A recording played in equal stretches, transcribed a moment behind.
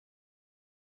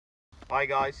Hi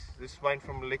guys, this is Wayne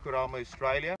from Liquid Armour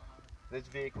Australia. This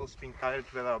vehicle's been coated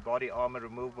with our body armour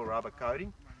removable rubber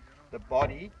coating. The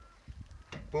body,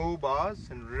 bull bars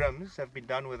and rims have been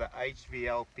done with a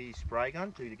HVLP spray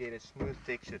gun to get a smooth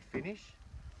textured finish.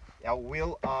 Our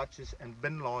wheel arches and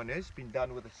bin liners been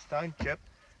done with a stone chip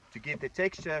to get the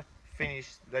texture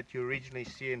finish that you originally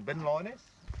see in bin liners.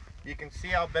 You can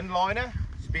see our bin liner,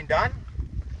 it's been done.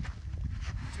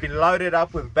 It's been loaded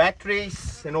up with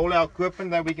batteries and all our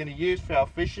equipment that we're going to use for our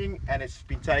fishing, and it's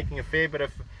been taking a fair bit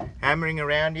of hammering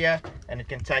around here, and it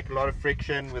can take a lot of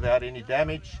friction without any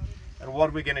damage. And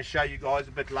what we're going to show you guys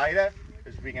a bit later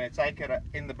is we're going to take it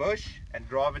in the bush and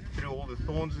drive it through all the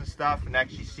thorns and stuff and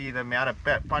actually see the amount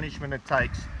of punishment it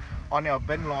takes on our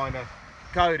bin liner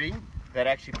coating that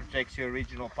actually protects your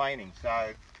original painting. So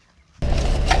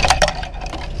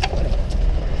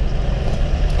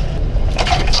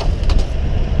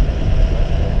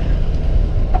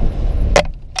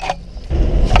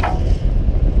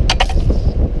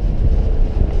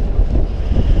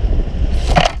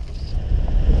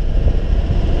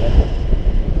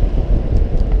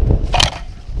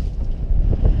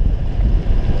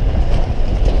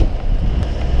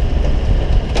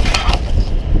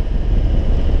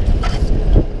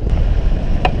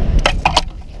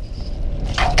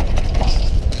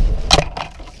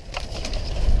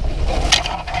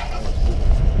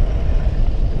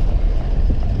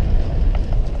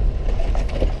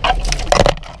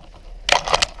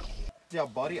our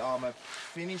body armor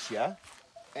finish here,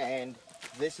 and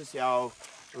this is our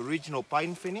original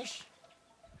paint finish.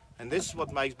 And this is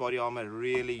what makes body armor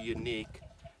really unique,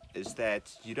 is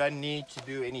that you don't need to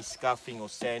do any scuffing or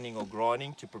sanding or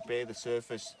grinding to prepare the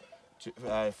surface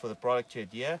for the product to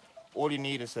adhere. All you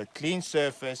need is a clean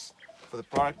surface for the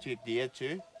product to adhere to.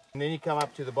 And then you come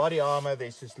up to the body armor,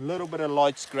 there's just a little bit of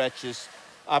light scratches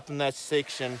up in that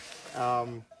section,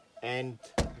 and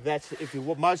that's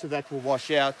most of that will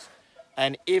wash out.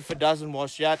 And if it doesn't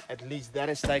wash out, at least that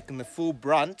has taken the full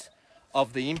brunt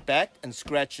of the impact and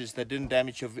scratches that didn't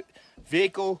damage your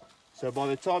vehicle. So by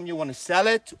the time you want to sell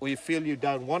it, or you feel you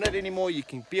don't want it anymore, you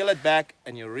can peel it back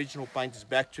and your original paint is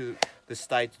back to the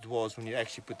state it was when you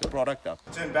actually put the product up.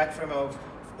 Turned back from our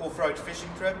off-road fishing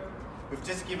trip. We've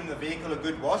just given the vehicle a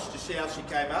good wash to see how she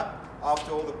came up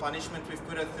after all the punishment we've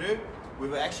put her through. We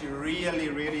were actually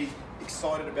really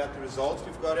excited about the results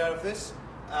we've got out of this.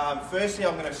 Firstly,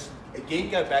 I'm going to again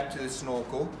go back to the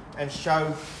snorkel and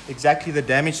show exactly the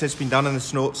damage that's been done on the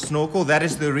snorkel. That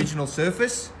is the original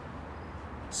surface,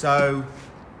 so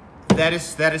that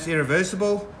is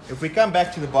irreversible. If we come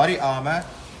back to the body armor,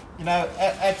 you know,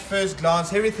 at first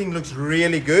glance everything looks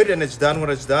really good and it's done what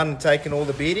it's done and taken all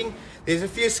the beating. There's a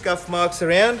few scuff marks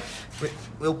around.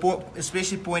 We'll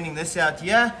especially pointing this out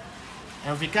here.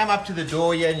 And if you come up to the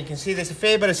door here, and you can see there's a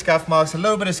fair bit of scuff marks, a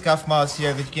little bit of scuff marks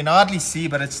here that you can hardly see,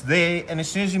 but it's there. And as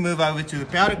soon as you move over to the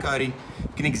powder coating,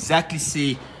 you can exactly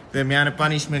see the amount of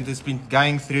punishment that's been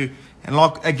going through. And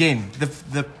like, again,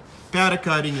 the powder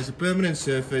coating is a permanent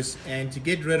surface, and to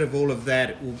get rid of all of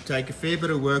that, it will take a fair bit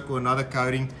of work or another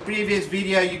coating. Previous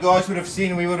video, you guys would have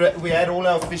seen we had all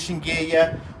our fishing gear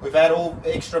here. We've had all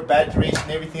extra batteries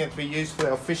and everything that we use for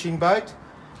our fishing boat.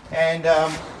 And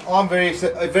I'm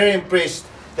very impressed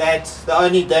that the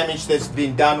only damage that's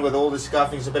been done with all the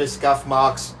scuffing is a bit of scuff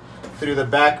marks through the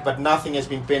back, but nothing has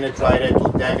been penetrated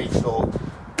or damaged or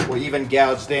even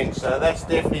gouged in. So that's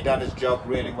definitely done its job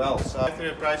really well. So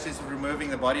through the process of removing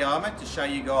the body armor to show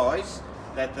you guys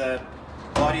that the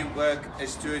body work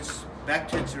is back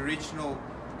to its original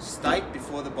state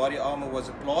before the body armor was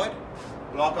applied.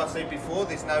 Like I said before,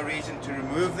 there's no reason to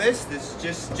remove this. This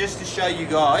is just to show you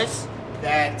guys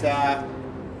that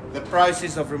the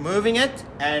process of removing it,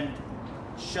 and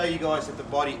show you guys that the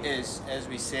body is as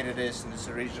we said it is in its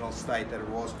original state that it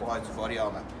was prior to body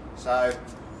armor. So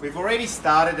we've already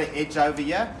started the edge over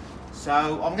here,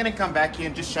 so I'm going to come back here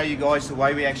and just show you guys the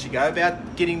way we actually go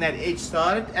about getting that edge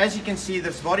started. As you can see,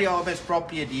 this body armor is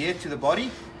properly adhered to the body,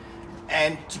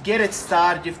 and to get it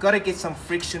started you've got to get some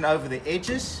friction over the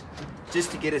edges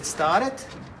just to get it started.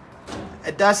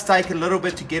 It does take a little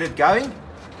bit to get it going,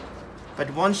 but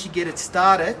once you get it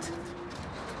started,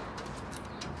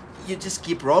 you just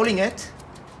keep rolling it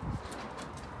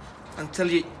until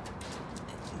you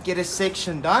get a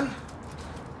section done.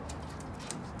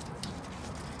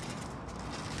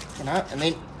 You know, and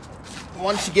then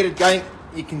once you get it going,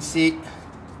 you can see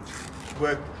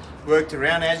worked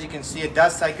around. As you can see, it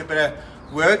does take a bit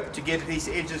of work to get these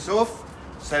edges off,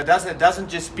 so it doesn't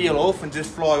just peel off and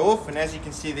just fly off. And as you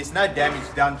can see, there's no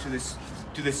damage done to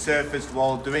the surface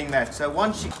while doing that. So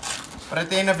once you, but at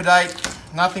the end of the day,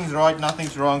 nothing's right,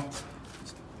 nothing's wrong.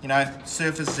 you know,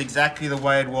 surface is exactly the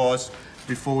way it was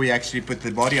before we actually put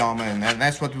the body armor in, and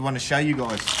that's what we want to show you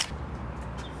guys.